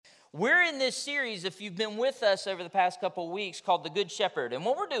We're in this series, if you've been with us over the past couple of weeks, called The Good Shepherd. And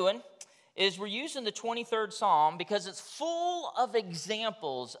what we're doing is we're using the 23rd Psalm because it's full of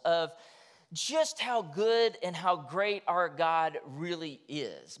examples of just how good and how great our God really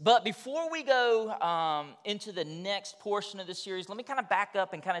is. But before we go into the next portion of the series, let me kind of back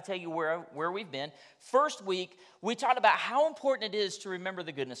up and kind of tell you where we've been. First week, we talked about how important it is to remember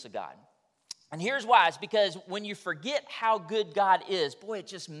the goodness of God. And here's why. It's because when you forget how good God is, boy, it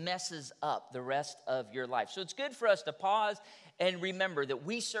just messes up the rest of your life. So it's good for us to pause and remember that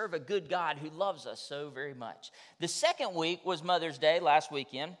we serve a good God who loves us so very much. The second week was Mother's Day last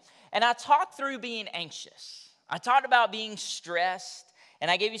weekend, and I talked through being anxious. I talked about being stressed, and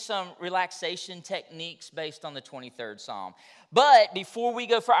I gave you some relaxation techniques based on the 23rd Psalm. But before we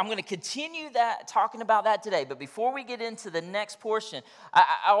go further, I'm going to continue talking about that today. But before we get into the next portion,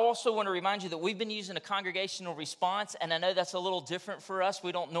 I also want to remind you that we've been using a congregational response, and I know that's a little different for us.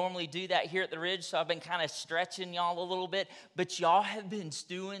 We don't normally do that here at the Ridge, so I've been kind of stretching y'all a little bit. But y'all have been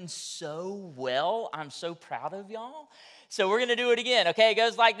doing so well. I'm so proud of y'all. So we're going to do it again, okay? It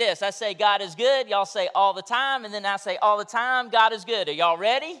goes like this. I say, God is good. Y'all say all the time. And then I say all the time, God is good. Are y'all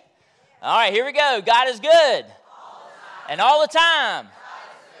ready? All right, here we go. God is good. And all the time.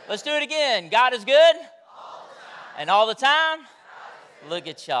 Let's do it again. God is good. And all the time. Look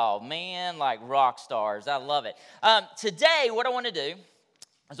at y'all, man, like rock stars. I love it. Today, what I want to do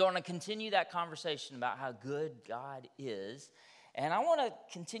is I want to continue that conversation about how good God is. And I want to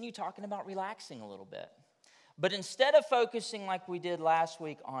continue talking about relaxing a little bit. But instead of focusing like we did last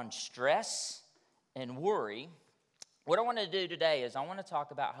week on stress and worry, what I want to do today is I want to talk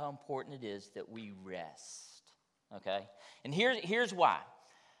about how important it is that we rest, okay? And here's why.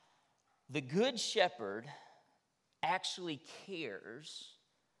 The Good Shepherd actually cares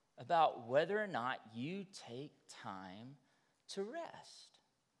about whether or not you take time to rest.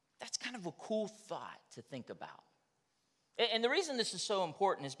 That's kind of a cool thought to think about. And the reason this is so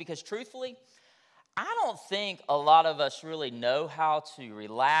important is because, truthfully, I don't think a lot of us really know how to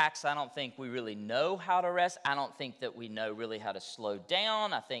relax. I don't think we really know how to rest. I don't think that we know really how to slow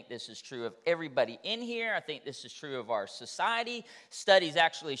down. I think this is true of everybody in here. I think this is true of our society. Studies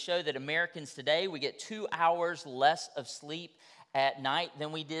actually show that Americans today, we get 2 hours less of sleep at night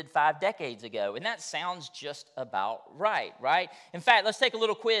than we did 5 decades ago. And that sounds just about right? In fact, let's take a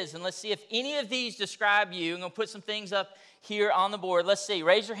little quiz and let's see if any of these describe you. I'm going to put some things up here on the board. Let's see.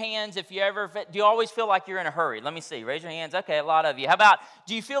 Raise your hands if you do you always feel like you're in a hurry? Let me see. Raise your hands. Okay, a lot of you. How about,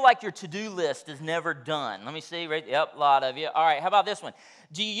 do you feel like your to-do list is never done? Let me see. Yep, a lot of you. All right, how about this one?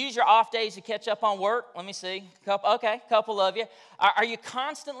 Do you use your off days to catch up on work? Let me see. Couple of you. Are you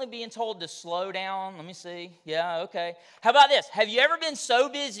constantly being told to slow down? Let me see. Yeah, okay. How about this? Have you ever been so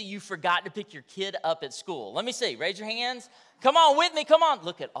busy you forgot to pick your kid up at school? Let me see. Raise your hands. Come on with me. Come on.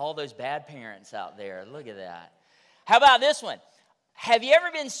 Look at all those bad parents out there. Look at that. How about this one? Have you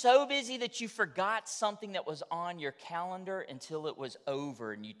ever been so busy that you forgot something that was on your calendar until it was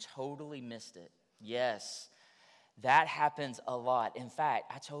over and you totally missed it? Yes, that happens a lot. In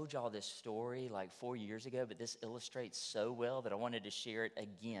fact, I told y'all this story like 4 years ago, but this illustrates so well that I wanted to share it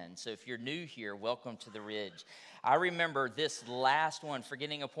again. So if you're new here, welcome to the Ridge. I remember this last one,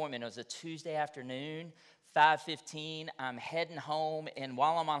 forgetting appointment. It was a Tuesday afternoon. 5:15, I'm heading home, and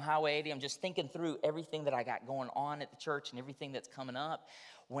while I'm on Highway 80, I'm just thinking through everything that I got going on at the church and everything that's coming up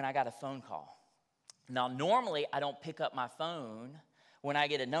when I got a phone call. Now, normally, I don't pick up my phone when I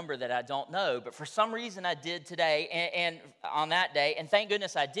get a number that I don't know, but for some reason I did today and on that day, and thank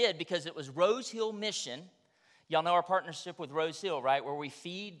goodness I did because it was Rose Hill Mission. Y'all know our partnership with Rose Hill, right, where we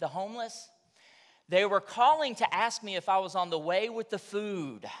feed the homeless? They were calling to ask me if I was on the way with the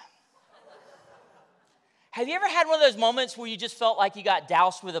food. Have you ever had one of those moments where you just felt like you got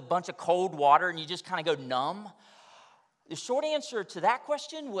doused with a bunch of cold water and you just kind of go numb? The short answer to that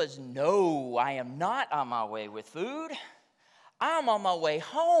question was no, I am not on my way with food. I'm on my way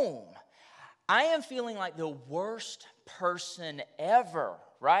home. I am feeling like the worst person ever,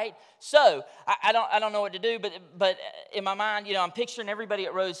 right? So I don't know what to do, but in my mind, I'm picturing everybody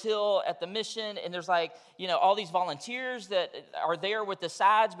at Rose Hill at the mission, and there's like, all these volunteers that are there with the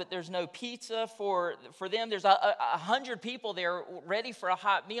sides, but there's no pizza for them. There's 100 people there ready for a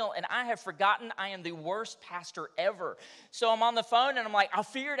hot meal, and I have forgotten I am the worst pastor ever. So I'm on the phone, and I'm like, I'll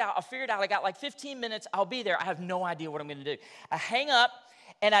figure it out. I got like 15 minutes. I'll be there. I have no idea what I'm going to do. I hang up,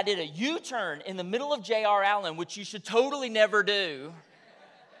 and I did a U-turn in the middle of J.R. Allen, which you should totally never do.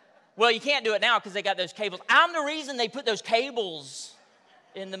 Well, you can't do it now because they got those cables. I'm the reason they put those cables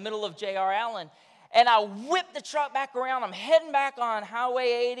in the middle of J.R. Allen. And I whip the truck back around. I'm heading back on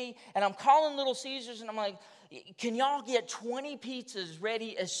Highway 80, and I'm calling Little Caesars, and I'm like, can y'all get 20 pizzas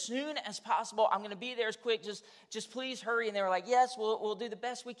ready as soon as possible? I'm going to be there as quick. Just please hurry. And they were like, yes, we'll do the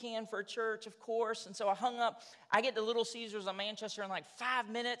best we can for a church, of course. And so I hung up. I get to Little Caesars on Manchester in like 5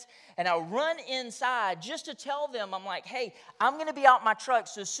 minutes. And I run inside just to tell them, I'm like, hey, I'm going to be out in my truck.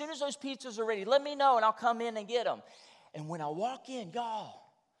 So as soon as those pizzas are ready, let me know and I'll come in and get them. And when I walk in, y'all,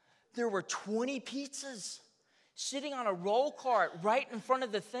 there were 20 pizzas sitting on a roll cart right in front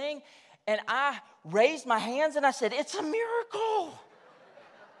of the thing. And I raised my hands and I said, it's a miracle.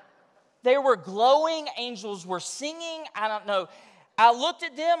 They were glowing. Angels were singing. I don't know. I looked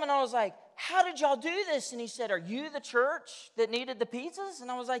at them and I was like, how did y'all do this? And he said, are you the church that needed the pizzas? And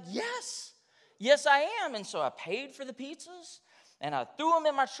I was like, yes. Yes, I am. And so I paid for the pizzas and I threw them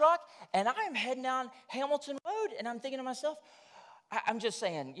in my truck. And I am heading down Hamilton Road. And I'm thinking to myself, I'm just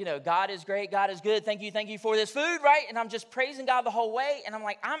saying, God is great, God is good. Thank you for this food, right? And I'm just praising God the whole way. And I'm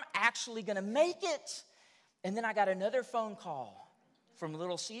like, I'm actually going to make it. And then I got another phone call from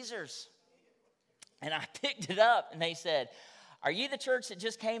Little Caesars. And I picked it up and they said, are you the church that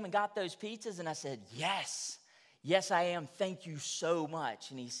just came and got those pizzas? And I said, yes. Yes, I am. Thank you so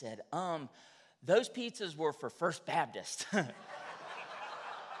much. And he said, those pizzas were for First Baptist.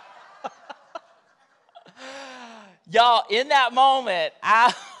 Y'all, in that moment,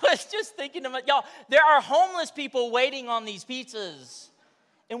 I was just thinking to myself, y'all, there are homeless people waiting on these pizzas.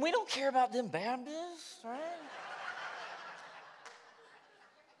 And we don't care about them Baptists, right?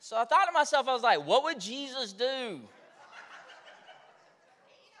 So I thought to myself, I was like, what would Jesus do?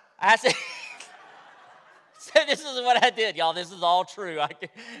 I said, so this is what I did, y'all. This is all true.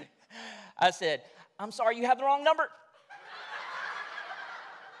 I said, I'm sorry, you have the wrong number.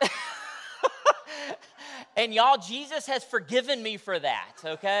 And y'all, Jesus has forgiven me for that,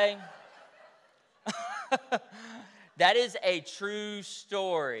 okay? That is a true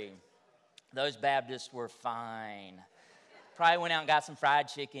story. Those Baptists were fine. Probably went out and got some fried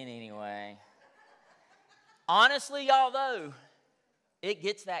chicken anyway. Honestly, y'all, though, it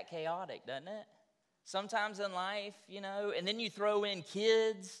gets that chaotic, doesn't it? Sometimes in life, and then you throw in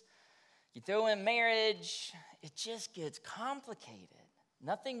kids, you throw in marriage, it just gets complicated.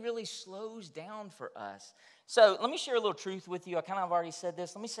 Nothing really slows down for us. So let me share a little truth with you. I kind of already said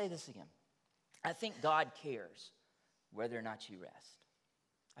this. Let me say this again. I think God cares whether or not you rest.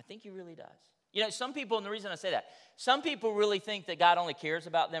 I think he really does. Some people, and the reason I say that, some people really think that God only cares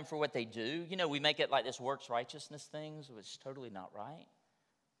about them for what they do. We make it like this works righteousness things, which is totally not right.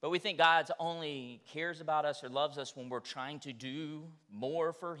 But we think God only cares about us or loves us when we're trying to do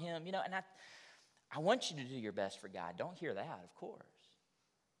more for him. And I want you to do your best for God. Don't hear that, of course.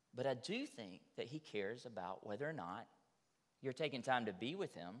 But I do think that he cares about whether or not you're taking time to be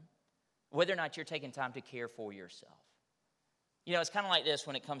with him, whether or not you're taking time to care for yourself. It's kind of like this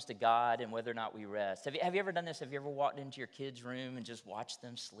when it comes to God and whether or not we rest. Have you ever done this? Have you ever walked into your kid's room and just watched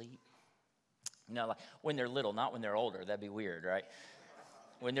them sleep? Like when they're little, not when they're older. That'd be weird, right?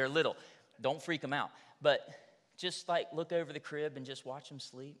 When they're little, don't freak them out. But just like look over the crib and just watch them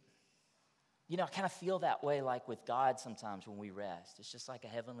sleep. I kind of feel that way like with God sometimes when we rest. It's just like a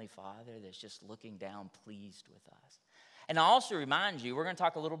heavenly Father that's just looking down pleased with us. And I also remind you, we're going to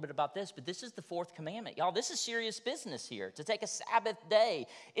talk a little bit about this, but this is the fourth commandment. Y'all, this is serious business here. To take a Sabbath day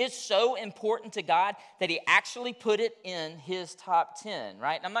is so important to God that he actually put it in his top 10,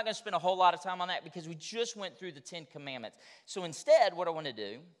 right? And I'm not going to spend a whole lot of time on that because we just went through the 10 commandments. So instead, what I want to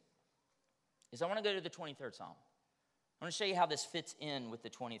do is I want to go to the 23rd Psalm. I want to show you how this fits in with the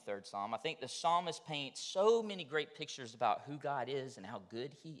 23rd Psalm. I think the psalmist paints so many great pictures about who God is and how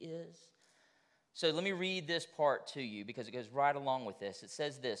good he is. So let me read this part to you because it goes right along with this. It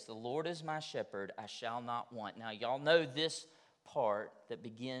says this, the Lord is my shepherd, I shall not want. Now, y'all know this part that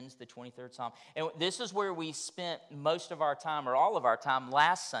begins the 23rd Psalm. And this is where we spent most of our time or all of our time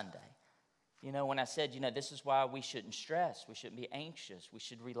last Sunday. When I said, this is why we shouldn't stress, we shouldn't be anxious, we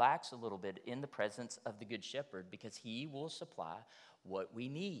should relax a little bit in the presence of the Good Shepherd because he will supply what we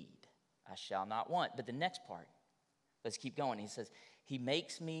need. I shall not want. But the next part, let's keep going. He says, he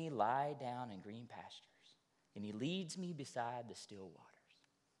makes me lie down in green pastures and he leads me beside the still waters.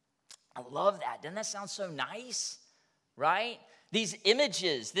 I love that. Doesn't that sound so nice? Right? These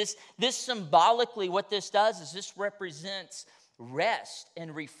images, this symbolically what this does is this represents rest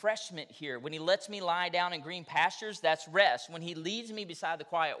and refreshment here. When he lets me lie down in green pastures, that's rest. When he leads me beside the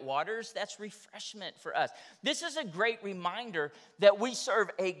quiet waters, that's refreshment for us. This is a great reminder that we serve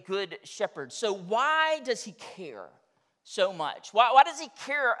a good shepherd. So why does he care so much? Why does he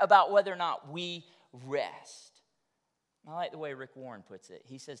care about whether or not we rest? I like the way Rick Warren puts it.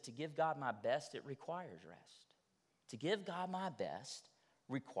 He says, to give God my best, it requires rest. To give God my best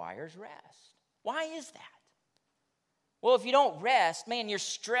requires rest. Why is that? Well, if you don't rest, man, you're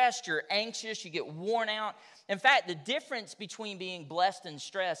stressed, you're anxious, you get worn out. In fact, the difference between being blessed and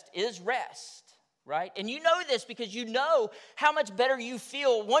stressed is rest, right? And you know this because you know how much better you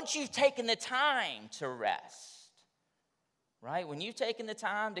feel once you've taken the time to rest, right? When you've taken the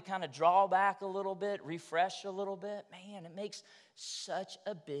time to kind of draw back a little bit, refresh a little bit, man, it makes such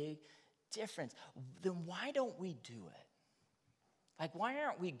a big difference. Then why don't we do it? Like, why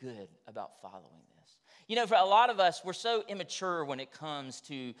aren't we good about following this? You know, for a lot of us, we're so immature when it comes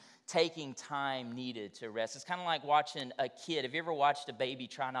to taking time needed to rest. It's kind of like watching a kid. Have you ever watched a baby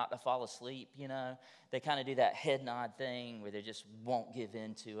try not to fall asleep, you know? They kind of do that head nod thing where they just won't give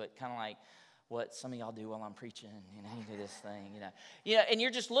in to it, kind of like what some of y'all do while I'm preaching, you know, you do this thing, you know, and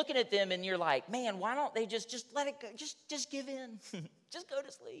you're just looking at them and you're like, man, why don't they just let it go, just give in, just go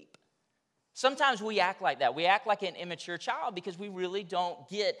to sleep. Sometimes we act like that. We act like an immature child because we really don't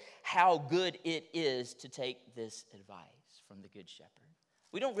get how good it is to take this advice from the Good Shepherd.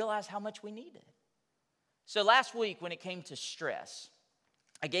 We don't realize how much we need it. So last week when it came to stress,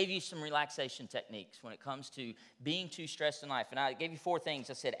 I gave you some relaxation techniques when it comes to being too stressed in life. And I gave you 4 things.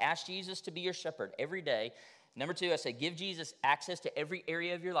 I said, ask Jesus to be your shepherd every day. Number 2, I said, give Jesus access to every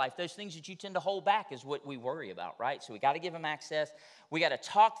area of your life. Those things that you tend to hold back is what we worry about, right? So we got to give him access. We got to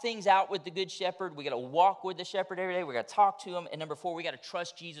talk things out with the Good Shepherd. We got to walk with the shepherd every day. We got to talk to him. And number 4, we got to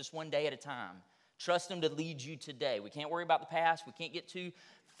trust Jesus one day at a time. Trust him to lead you today. We can't worry about the past. We can't get too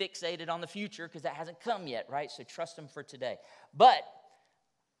fixated on the future because that hasn't come yet, right? So trust him for today. But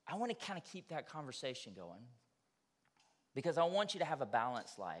I want to kind of keep that conversation going because I want you to have a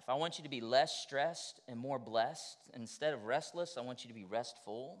balanced life. I want you to be less stressed and more blessed. Instead of restless, I want you to be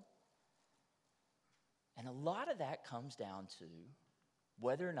restful. And a lot of that comes down to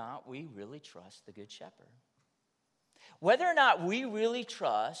whether or not we really trust the Good Shepherd. Whether or not we really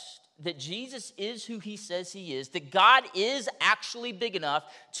trust that Jesus is who he says he is, that God is actually big enough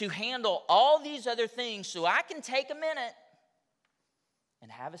to handle all these other things so I can take a minute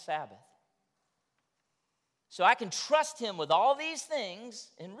and have a Sabbath. So I can trust him with all these things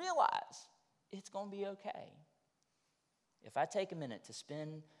and realize it's going to be okay. If I take a minute to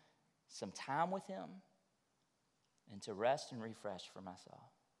spend some time with him and to rest and refresh for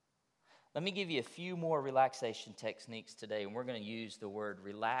myself. Let me give you a few more relaxation techniques today, and we're going to use the word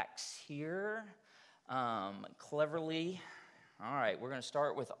relax here cleverly. All right, we're going to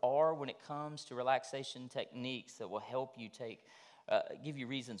start with R when it comes to relaxation techniques that will help you give you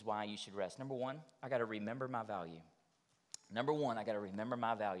reasons why you should rest. Number 1, I got to remember my value. Number 1, I got to remember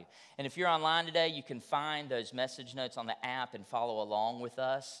my value. And if you're online today, you can find those message notes on the app and follow along with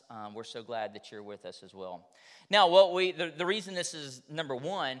us. We're so glad that you're with us as well. Now, the reason this is number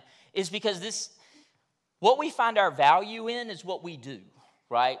 1 is because what we find our value in is what we do,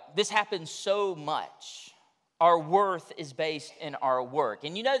 right? This happens so much. Our worth is based in our work.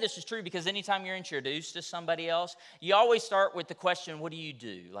 And you know this is true because anytime you're introduced to somebody else, you always start with the question, what do you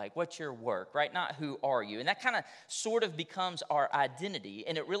do? Like, what's your work, right? Not who are you? And that kind of sort of becomes our identity,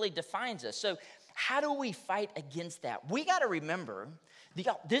 and it really defines us. So how do we fight against that? We got to remember,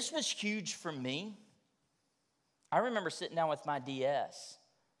 this was huge for me. I remember sitting down with my DS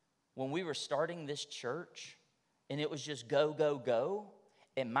when we were starting this church, and it was just go, go, go.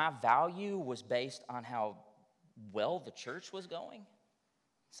 And my value was based on how well the church was going.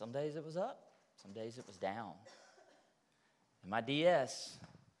 Some days it was up, some days it was down. And my DS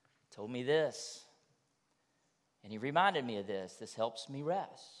told me this, and he reminded me of this. This helps me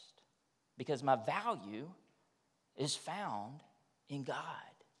rest because my value is found in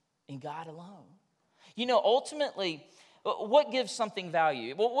God alone. You know, ultimately, what gives something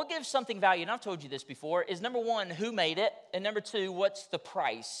value? Well, what gives something value, and I've told you this before, is number 1, who made it, and number 2, what's the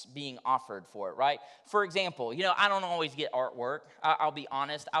price being offered for it, right? For example, you know, I don't always get artwork. I'll be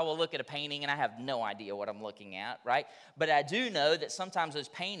honest. I will look at a painting, and I have no idea what I'm looking at, right? But I do know that sometimes those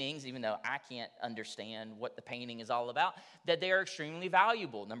paintings, even though I can't understand what the painting is all about, that they are extremely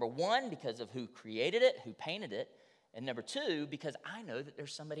valuable. Number 1, because of who created it, who painted it, and number 2, because I know that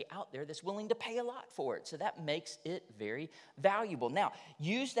there's somebody out there that's willing to pay a lot for it. So that makes it very valuable. Now,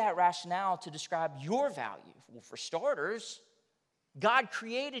 use that rationale to describe your value. Well, for starters, God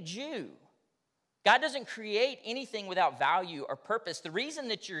created you. God doesn't create anything without value or purpose. The reason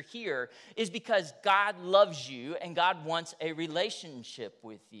that you're here is because God loves you and God wants a relationship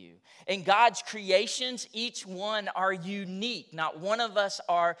with you. And God's creations, each one are unique. Not one of us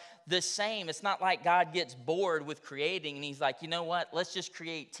are the same. It's not like God gets bored with creating and he's like, you know what, let's just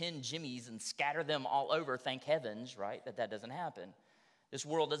create 10 Jimmys and scatter them all over. Thank heavens, right, that doesn't happen. This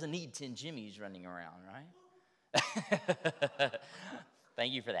world doesn't need 10 Jimmys running around, right?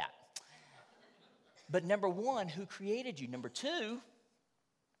 Thank you for that. But number one, who created you? Number two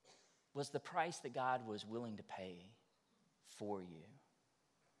was the price that God was willing to pay for you.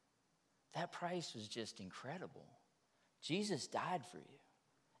 That price was just incredible. Jesus died for you.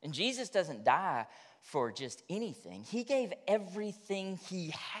 And Jesus doesn't die for just anything. He gave everything he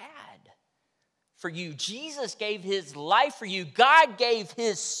had for you. Jesus gave his life for you. God gave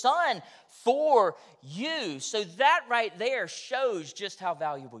his son for you. So that right there shows just how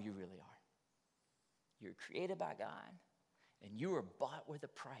valuable you really are. You're created by God, and you were bought with a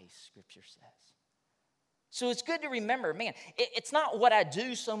price, Scripture says. So it's good to remember, man, it's not what I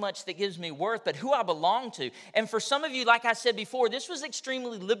do so much that gives me worth, but who I belong to. And for some of you, like I said before, this was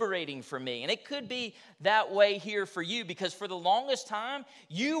extremely liberating for me. And it could be that way here for you, because for the longest time,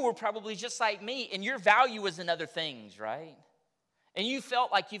 you were probably just like me, and your value was in other things, right? And you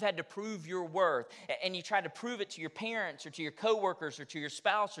felt like you've had to prove your worth, and you tried to prove it to your parents or to your coworkers or to your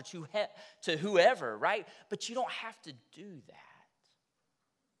spouse or to whoever, right? But you don't have to do that.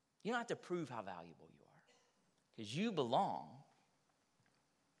 You don't have to prove how valuable you are. Because you belong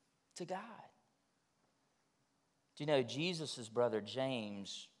to God. Do you know Jesus' brother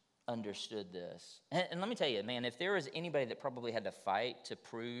James understood this? And let me tell you, man, if there was anybody that probably had to fight to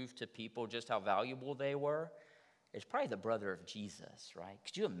prove to people just how valuable they were, it's probably the brother of Jesus, right?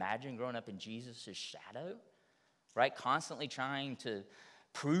 Could you imagine growing up in Jesus' shadow, right? Constantly trying to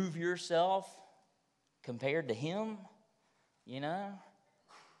prove yourself compared to him, you know?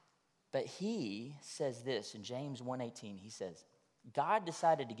 But he says this in James 1:18. He says, God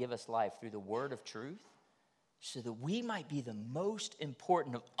decided to give us life through the word of truth so that we might be the most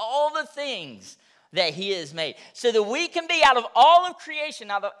important of all the things that he has made. So that we can be, out of all of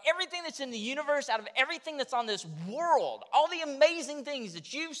creation, out of everything that's in the universe, out of everything that's on this world, all the amazing things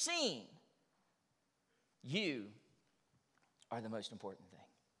that you've seen, you are the most important thing.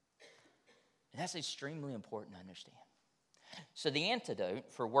 And that's extremely important to understand. So the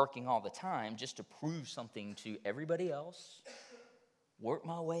antidote for working all the time just to prove something to everybody else, work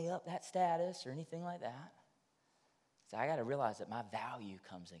my way up that status or anything like that, is I got to realize that my value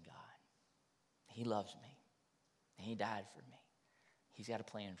comes in God. He loves me, and he died for me. He's got a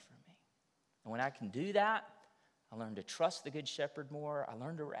plan for me. And when I can do that, I learn to trust the Good Shepherd more. I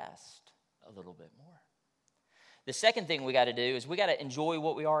learn to rest a little bit more. The second thing we got to do is we got to enjoy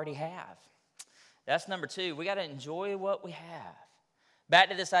what we already have. That's number two. We got to enjoy what we have. Back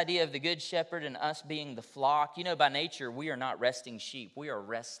to this idea of the Good Shepherd and us being the flock. You know, by nature, we are not resting sheep. We are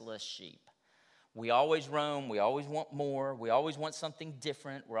restless sheep. We always roam. We always want more. We always want something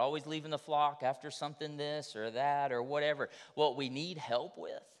different. We're always leaving the flock after something this or that or whatever. What we need help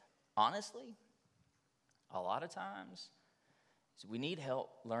with, honestly, a lot of times, is we need help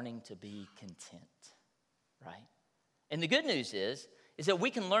learning to be content, right? And the good news is that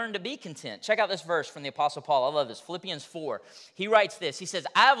we can learn to be content. Check out this verse from the Apostle Paul. I love this. Philippians 4. He writes this. He says,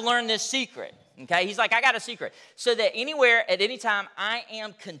 I've learned this secret. Okay? He's like, I got a secret. So that anywhere, at any time, I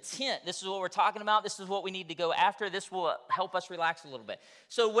am content. This is what we're talking about. This is what we need to go after. This will help us relax a little bit.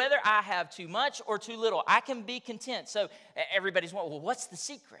 So whether I have too much or too little, I can be content. So everybody's wondering, well, what's the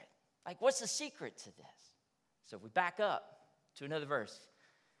secret? Like, what's the secret to this? So if we back up to another verse,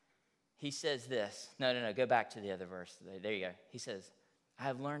 he says this. No, go back to the other verse. There you go. He says, I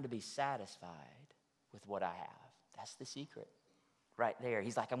have learned to be satisfied with what I have. That's the secret right there.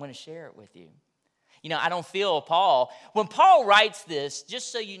 He's like, I'm going to share it with you. You know, I don't feel Paul. When Paul writes this,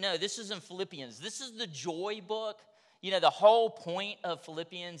 just so you know, this is in Philippians. This is the joy book. You know, the whole point of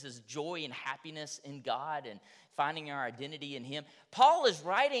Philippians is joy and happiness in God and finding our identity in him. Paul is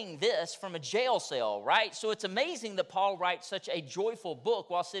writing this from a jail cell, right? So it's amazing that Paul writes such a joyful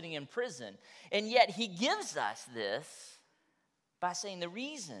book while sitting in prison. And yet he gives us this by saying the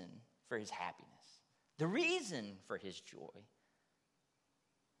reason for his happiness, the reason for his joy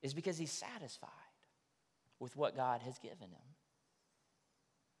is because he's satisfied with what God has given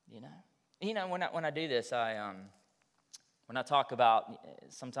him. You know, when I do this, when I talk about,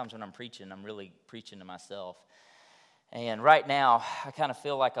 sometimes when I'm preaching, I'm really preaching to myself. And right now, I kind of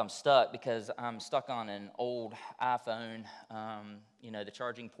feel like I'm stuck because I'm stuck on an old iPhone. You know, the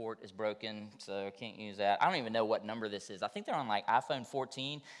charging port is broken, so I can't use that. I don't even know what number this is. I think they're on like iPhone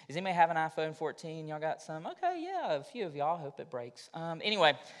 14. Does anybody have an iPhone 14? Y'all got some? Okay, yeah, a few of y'all. Hope it breaks.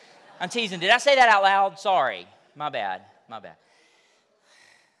 Anyway, I'm teasing. Did I say that out loud? Sorry. My bad.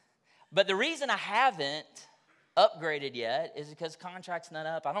 But the reason I haven't upgraded yet is because contract's not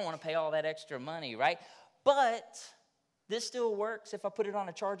up. I don't want to pay all that extra money, right? But this still works. If I put it on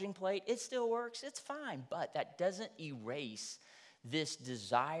a charging plate, it still works. It's fine. But that doesn't erase this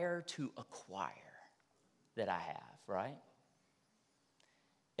desire to acquire that I have, right?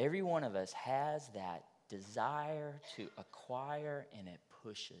 Every one of us has that desire to acquire, and it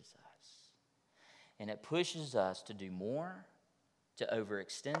pushes us. And it pushes us to do more, to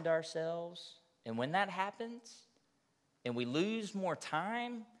overextend ourselves. And when that happens, and we lose more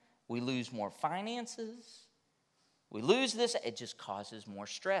time, we lose more finances, we lose this, it just causes more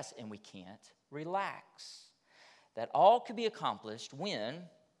stress, and we can't relax. That all could be accomplished when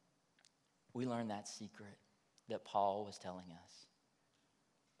we learn that secret that Paul was telling us.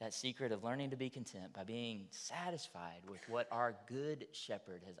 That secret of learning to be content by being satisfied with what our good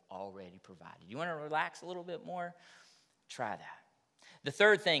shepherd has already provided. You want to relax a little bit more? Try that. The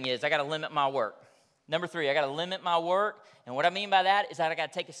third thing is I got to limit my work. Number 3, I got to limit my work. And what I mean by that is that I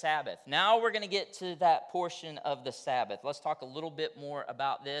got to take a Sabbath. Now we're going to get to that portion of the Sabbath. Let's talk a little bit more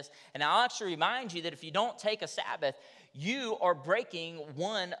about this. And I'll actually remind you that if you don't take a Sabbath, you are breaking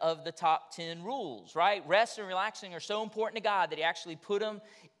one of the top 10 rules, right? Rest and relaxing are so important to God that he actually put them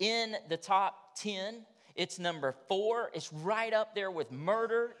in the top 10. It's number 4. It's right up there with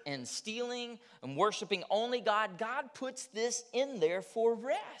murder and stealing and worshiping only God. God puts this in there for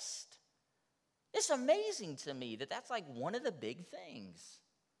rest. It's amazing to me that that's like one of the big things.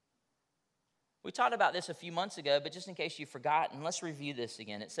 We talked about this a few months ago, but just in case you've forgotten, let's review this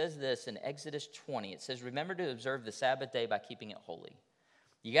again. It says this in Exodus 20. It says, remember to observe the Sabbath day by keeping it holy.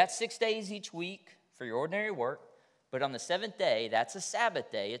 You got 6 days each week for your ordinary work, but on the 7th day, that's a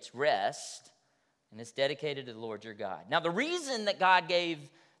Sabbath day. It's rest, and it's dedicated to the Lord your God. Now, the reason that God gave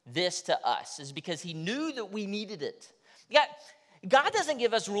this to us is because he knew that we needed it. God doesn't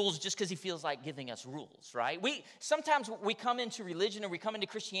give us rules just because he feels like giving us rules, right? Sometimes we come into religion or we come into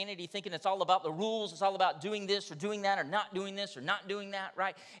Christianity thinking it's all about the rules. It's all about doing this or doing that or not doing this or not doing that,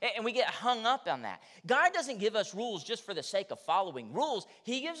 right? And we get hung up on that. God doesn't give us rules just for the sake of following rules.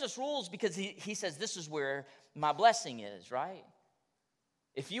 He gives us rules because he says this is where my blessing is, right?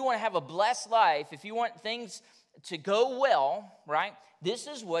 If you want to have a blessed life, if you want things to go well, right, this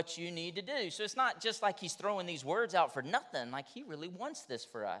is what you need to do. So it's not just like he's throwing these words out for nothing. Like he really wants this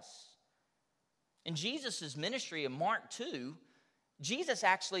for us. In Jesus' ministry in Mark 2, Jesus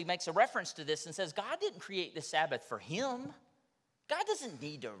actually makes a reference to this and says, God didn't create the Sabbath for him. God doesn't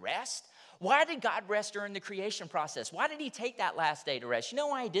need to rest. Why did God rest during the creation process? Why did he take that last day to rest? You know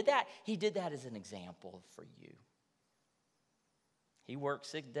why he did that? He did that as an example for you. He worked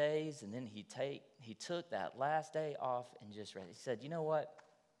 6 days, and then he took that last day off and just rested. He said, you know what?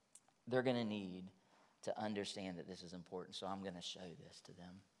 They're going to need to understand that this is important, so I'm going to show this to them.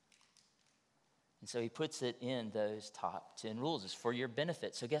 And so he puts it in those top 10 rules. It's for your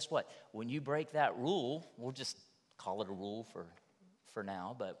benefit. So guess what? When you break that rule, we'll just call it a rule for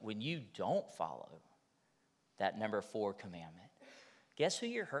now, but when you don't follow that number 4 commandment, guess who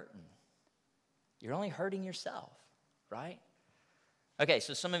you're hurting? You're only hurting yourself, right? Okay,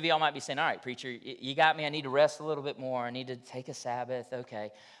 so some of y'all might be saying, all right, preacher, you got me. I need to rest a little bit more. I need to take a Sabbath. Okay,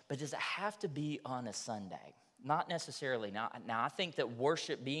 but does it have to be on a Sunday? Not necessarily. Now I think that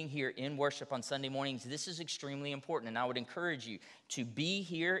worship, being here in worship on Sunday mornings, this is extremely important, and I would encourage you to be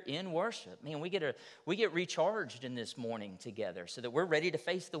here in worship. Man, we get recharged in this morning together so that we're ready to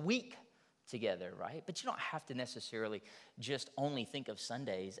face the week together, right? But you don't have to necessarily just only think of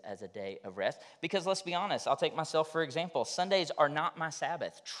Sundays as a day of rest. Because let's be honest, I'll take myself for example. Sundays are not my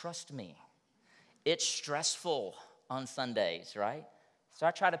Sabbath. Trust me. It's stressful on Sundays, right? So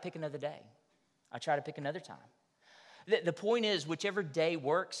I try to pick another day. I try to pick another time. The point is, whichever day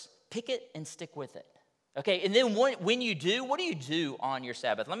works, pick it and stick with it. Okay, and then when you do, what do you do on your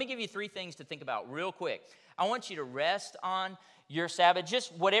Sabbath? Let me give you 3 things to think about real quick. I want you to rest on your Sabbath,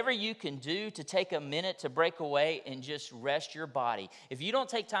 just whatever you can do to take a minute to break away and just rest your body. If you don't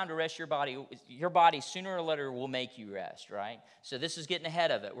take time to rest your body sooner or later will make you rest, right? So this is getting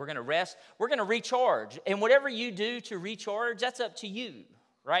ahead of it. We're going to rest. We're going to recharge. And whatever you do to recharge, that's up to you,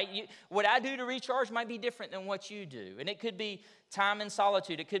 right? What I do to recharge might be different than what you do. And it could be time in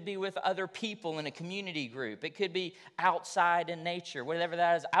solitude. It could be with other people in a community group. It could be outside in nature, whatever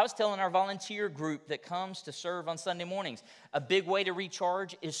that is. I was telling our volunteer group that comes to serve on Sunday mornings, a big way to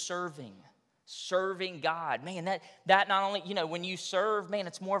recharge is serving God. Man, that not only, when you serve, man,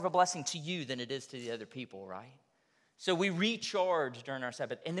 it's more of a blessing to you than it is to the other people, right? So we recharge during our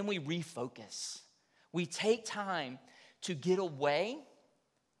Sabbath, and then we refocus. We take time to get away,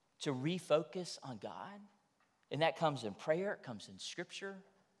 to refocus on God. And that comes in prayer, it comes in scripture,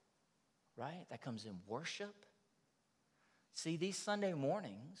 right? That comes in worship. See, these Sunday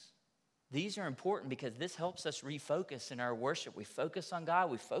mornings, these are important because this helps us refocus in our worship. We focus on God,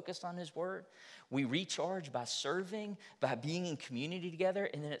 we focus on his word. We recharge by serving, by being in community together.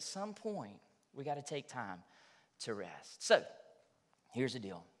 And then at some point, we got to take time to rest. So, Here's the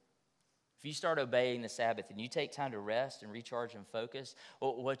deal. If you start obeying the Sabbath and you take time to rest and recharge and focus,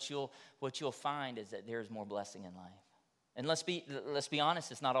 what you'll find is that there's more blessing in life. And let's be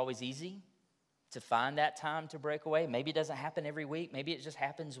honest, it's not always easy to find that time to break away. Maybe it doesn't happen every week. Maybe it just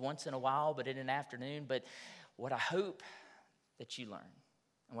happens once in a while, but in an afternoon. But what I hope that you learn,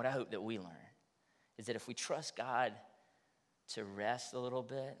 and what I hope that we learn, is that if we trust God to rest a little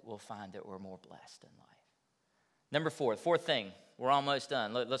bit, we'll find that we're more blessed in life. Number four, fourth thing, we're almost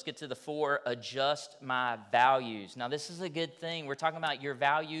done. Let's get to the 4, adjust my values. Now, this is a good thing. We're talking about your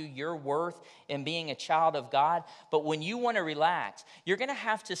value, your worth, and being a child of God. But when you want to relax, you're going to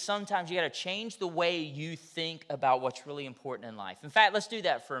have to sometimes, you got to change the way you think about what's really important in life. In fact, let's do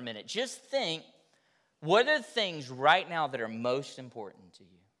that for a minute. Just think, what are the things right now that are most important to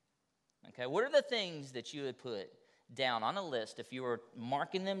you? Okay, what are the things that you would put down on a list if you were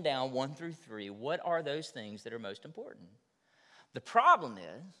marking them down 1 through 3? What are those things that are most important? The problem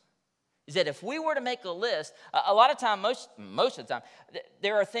is that if we were to make a list, a lot of time, most of the time,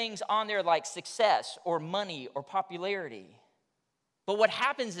 there are things on there like success or money or popularity. But what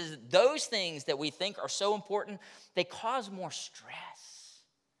happens is those things that we think are so important, they cause more stress.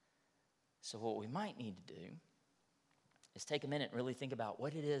 So what we might need to do is take a minute and really think about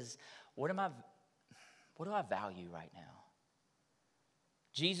what it is, what do I value right now?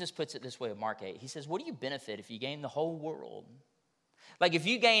 Jesus puts it this way in Mark 8. He says, what do you benefit if you gain the whole world? Like if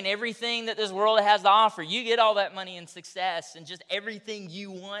you gain everything that this world has to offer, you get all that money and success and just everything you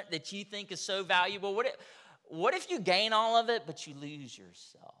want that you think is so valuable. What if you gain all of it, but you lose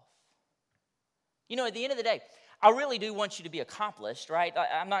yourself? You know, at the end of the day, I really do want you to be accomplished, right?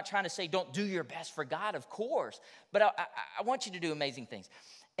 I'm not trying to say don't do your best for God, of course. But I want you to do amazing things.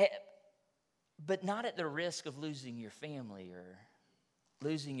 But not at the risk of losing your family or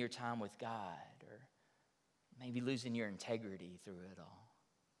losing your time with God or maybe losing your integrity through it all.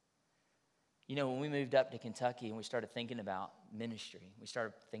 You know, when we moved up to Kentucky and we started thinking about ministry, we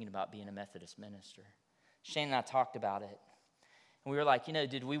started thinking about being a Methodist minister. Shane and I talked about it. And we were like, you know,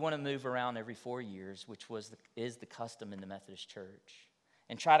 did we want to move around every 4 years, which is the custom in the Methodist church,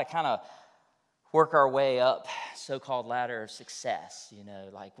 and try to kind of work our way up so-called ladder of success? You know,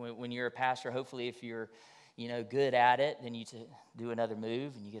 like when you're a pastor, hopefully if you're, you know, good at it, then you do another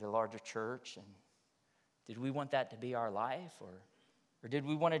move and you get a larger church. And did we want that to be our life? Or did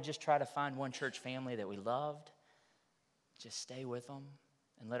we want to just try to find one church family that we loved, just stay with them,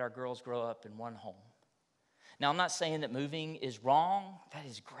 and let our girls grow up in one home? Now, I'm not saying that moving is wrong. That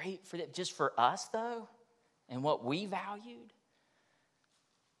is great for that. Just for us, though, and what we valued,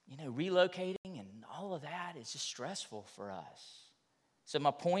 you know, relocating and all of that is just stressful for us. So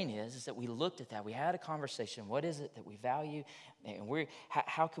my point is that we looked at that. We had a conversation. What is it that we value? And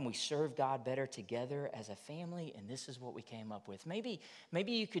how can we serve God better together as a family? And this is what we came up with. Maybe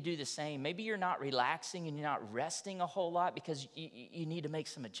you could do the same. Maybe you're not relaxing and you're not resting a whole lot because you need to make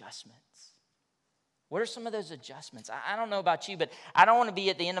some adjustments. What are some of those adjustments? I don't know about you, but I don't want to be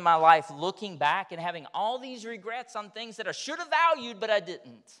at the end of my life looking back and having all these regrets on things that I should have valued, but I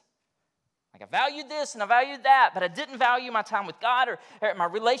didn't. Like I valued this and I valued that, but I didn't value my time with God or my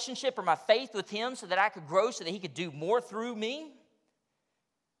relationship or my faith with Him so that I could grow, so that He could do more through me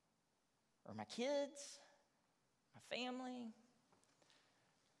or my kids, my family.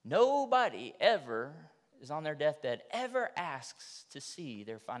 Nobody ever is on their deathbed, ever asks to see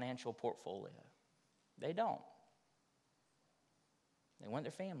their financial portfolio. They don't. They want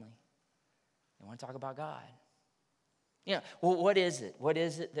their family. They want to talk about God. You know, well, what is it? What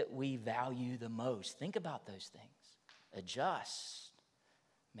is it that we value the most? Think about those things. Adjust.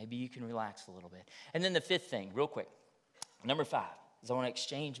 Maybe you can relax a little bit. And then the 5th thing, real quick. Number 5 is I want to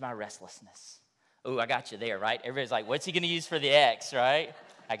exchange my restlessness. Oh, I got you there, right? Everybody's like, what's he going to use for the X, right?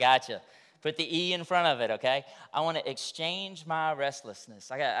 I got you. Put the E in front of it, okay? I want to exchange my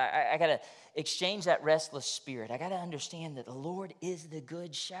restlessness. I got to exchange that restless spirit. I got to understand that the Lord is the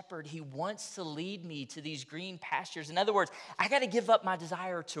good shepherd. He wants to lead me to these green pastures. In other words, I got to give up my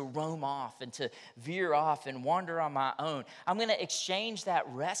desire to roam off and to veer off and wander on my own. I'm going to exchange that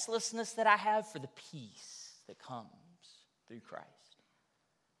restlessness that I have for the peace that comes through Christ.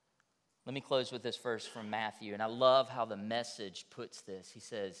 Let me close with this verse from Matthew, and I love how the Message puts this.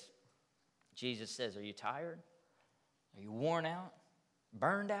 Jesus says, are you tired? Are you worn out?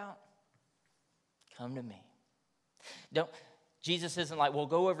 Burned out? Come to me. Jesus isn't like, well,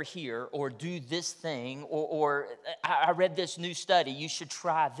 go over here or do this thing or I read this new study. You should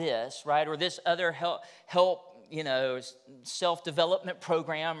try this, right? Or this other help, you know, self-development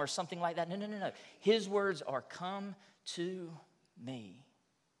program or something like that. No. His words are, come to me.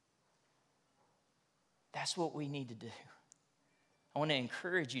 That's what we need to do. I want to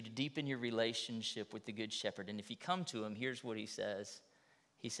encourage you to deepen your relationship with the Good Shepherd. And if you come to him, here's what he says.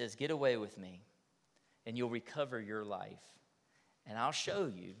 He says, get away with me, and you'll recover your life. And I'll show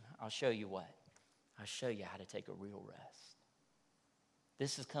you what? I'll show you how to take a real rest.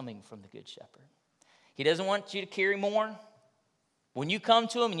 This is coming from the Good Shepherd. He doesn't want you to carry more. When you come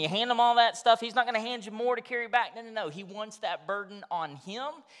to him and you hand him all that stuff, he's not going to hand you more to carry back. No. He wants that burden on him.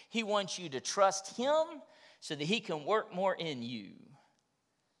 He wants you to trust him so that he can work more in you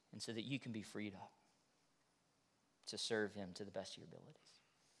and so that you can be freed up to serve him to the best of your abilities.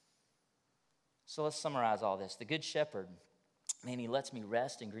 So let's summarize all this. The Good Shepherd, man, he lets me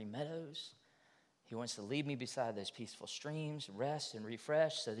rest in green meadows. He wants to lead me beside those peaceful streams, rest and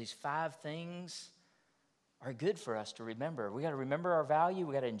refresh. So these 5 things are good for us to remember. We got to remember our value.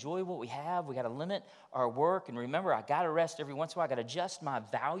 We got to enjoy what we have. We got to limit our work. And remember, I got to rest every once in a while. I got to adjust my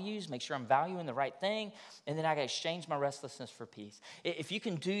values, make sure I'm valuing the right thing. And then I got to exchange my restlessness for peace. If you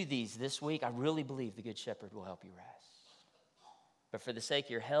can do these this week, I really believe the Good Shepherd will help you rest. But for the sake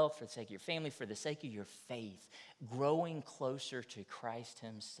of your health, for the sake of your family, for the sake of your faith, growing closer to Christ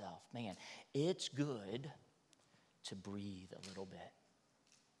himself, man, it's good to breathe a little bit,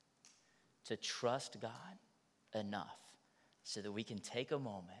 to trust God enough so that we can take a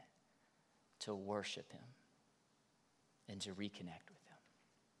moment to worship him and to reconnect with him.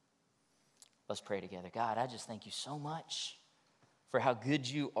 Let's pray together. God, I just thank you so much for how good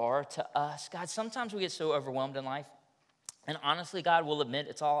you are to us. God, sometimes we get so overwhelmed in life. And honestly, God, we'll admit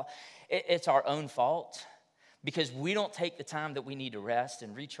it's our own fault because we don't take the time that we need to rest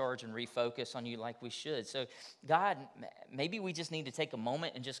and recharge and refocus on you like we should. So, God, maybe we just need to take a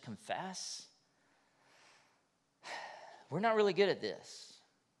moment and just confess. We're not really good at this.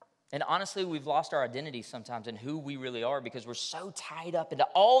 And honestly, we've lost our identity sometimes in who we really are because we're so tied up into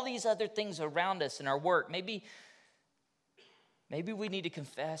all these other things around us in our work. Maybe we need to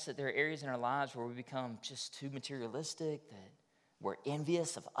confess that there are areas in our lives where we become just too materialistic, that we're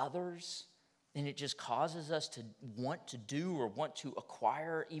envious of others, and it just causes us to want to do or want to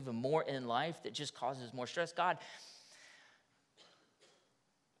acquire even more in life that just causes more stress. God,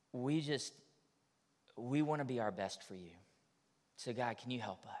 we want to be our best for you. So God, can you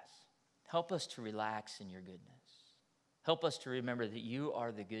help us? Help us to relax in your goodness. Help us to remember that you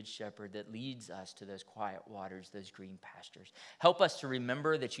are the Good Shepherd that leads us to those quiet waters, those green pastures. Help us to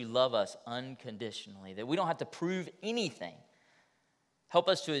remember that you love us unconditionally, that we don't have to prove anything. Help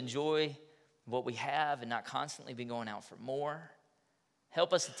us to enjoy what we have and not constantly be going out for more.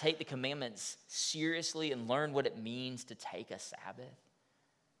 Help us to take the commandments seriously and learn what it means to take a Sabbath.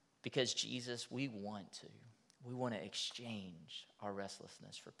 Because Jesus, we want to exchange our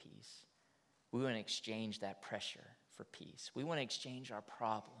restlessness for peace. We want to exchange that pressure for peace. We want to exchange our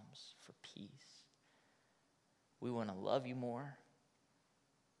problems for peace. We want to love you more.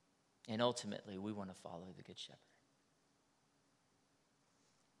 And ultimately, we want to follow the Good Shepherd.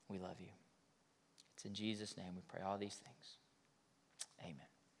 We love you. It's in Jesus' name we pray all these things. Amen.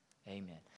 Amen.